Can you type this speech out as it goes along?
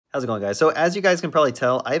How's it going, guys? So as you guys can probably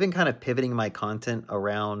tell, I've been kind of pivoting my content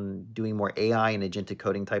around doing more AI and agentic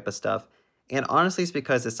coding type of stuff. And honestly, it's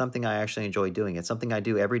because it's something I actually enjoy doing. It's something I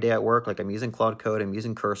do every day at work. Like I'm using Claude Code, I'm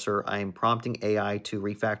using Cursor, I'm prompting AI to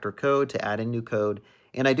refactor code, to add in new code.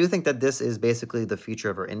 And I do think that this is basically the future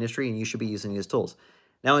of our industry, and you should be using these tools.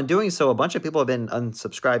 Now, in doing so, a bunch of people have been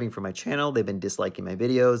unsubscribing from my channel. They've been disliking my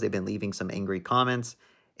videos. They've been leaving some angry comments.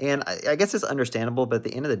 And I guess it's understandable, but at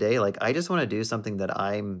the end of the day, like I just want to do something that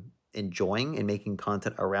I'm enjoying and making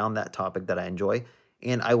content around that topic that I enjoy.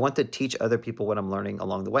 And I want to teach other people what I'm learning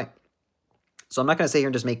along the way. So I'm not going to sit here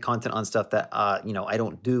and just make content on stuff that, I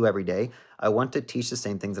don't do every day. I want to teach the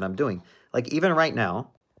same things that I'm doing. Like even right now,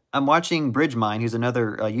 I'm watching Bridgemine, who's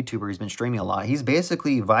another YouTuber who's been streaming a lot. He's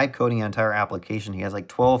basically vibe coding an entire application. He has like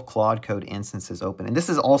 12 Claude Code instances open. And this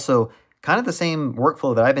is also kind of the same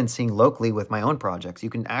workflow that I've been seeing locally with my own projects.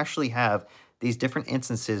 You can actually have these different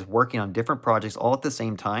instances working on different projects all at the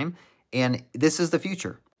same time. And this is the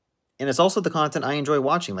future. And it's also the content I enjoy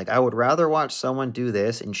watching. Like I would rather watch someone do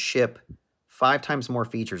this and ship 5 times more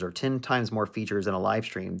features or 10 times more features in a live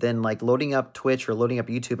stream than like loading up Twitch or loading up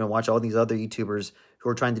YouTube and watch all these other YouTubers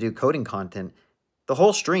who are trying to do coding content. The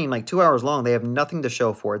whole stream, like 2 hours long, they have nothing to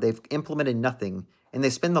show for it. They've implemented nothing, and they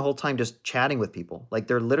spend the whole time just chatting with people. Like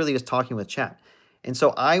they're literally just talking with chat. And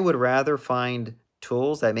so I would rather find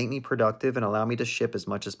tools that make me productive and allow me to ship as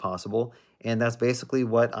much as possible. And that's basically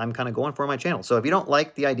what I'm kind of going for on my channel. So if you don't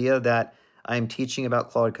like the idea that I'm teaching about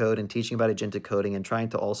Claude Code and teaching about agentic coding and trying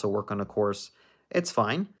to also work on a course, it's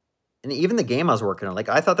fine. And even the game I was working on, like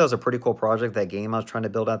I thought that was a pretty cool project, that game I was trying to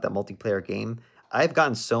build out, that multiplayer game. I've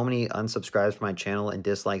gotten so many unsubscribes from my channel and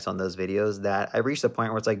dislikes on those videos that I reached a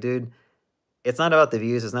point where it's like, dude, it's not about the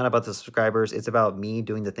views, it's not about the subscribers, it's about me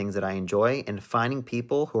doing the things that I enjoy and finding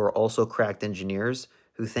people who are also cracked engineers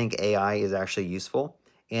who think AI is actually useful.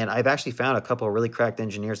 And I've actually found a couple of really cracked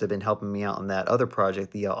engineers that have been helping me out on that other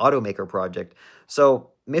project, the Automaker project.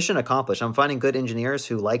 So mission accomplished. I'm finding good engineers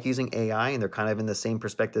who like using AI and they're kind of in the same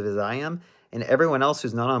perspective as I am. And everyone else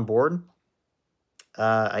who's not on board,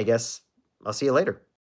 I guess I'll see you later.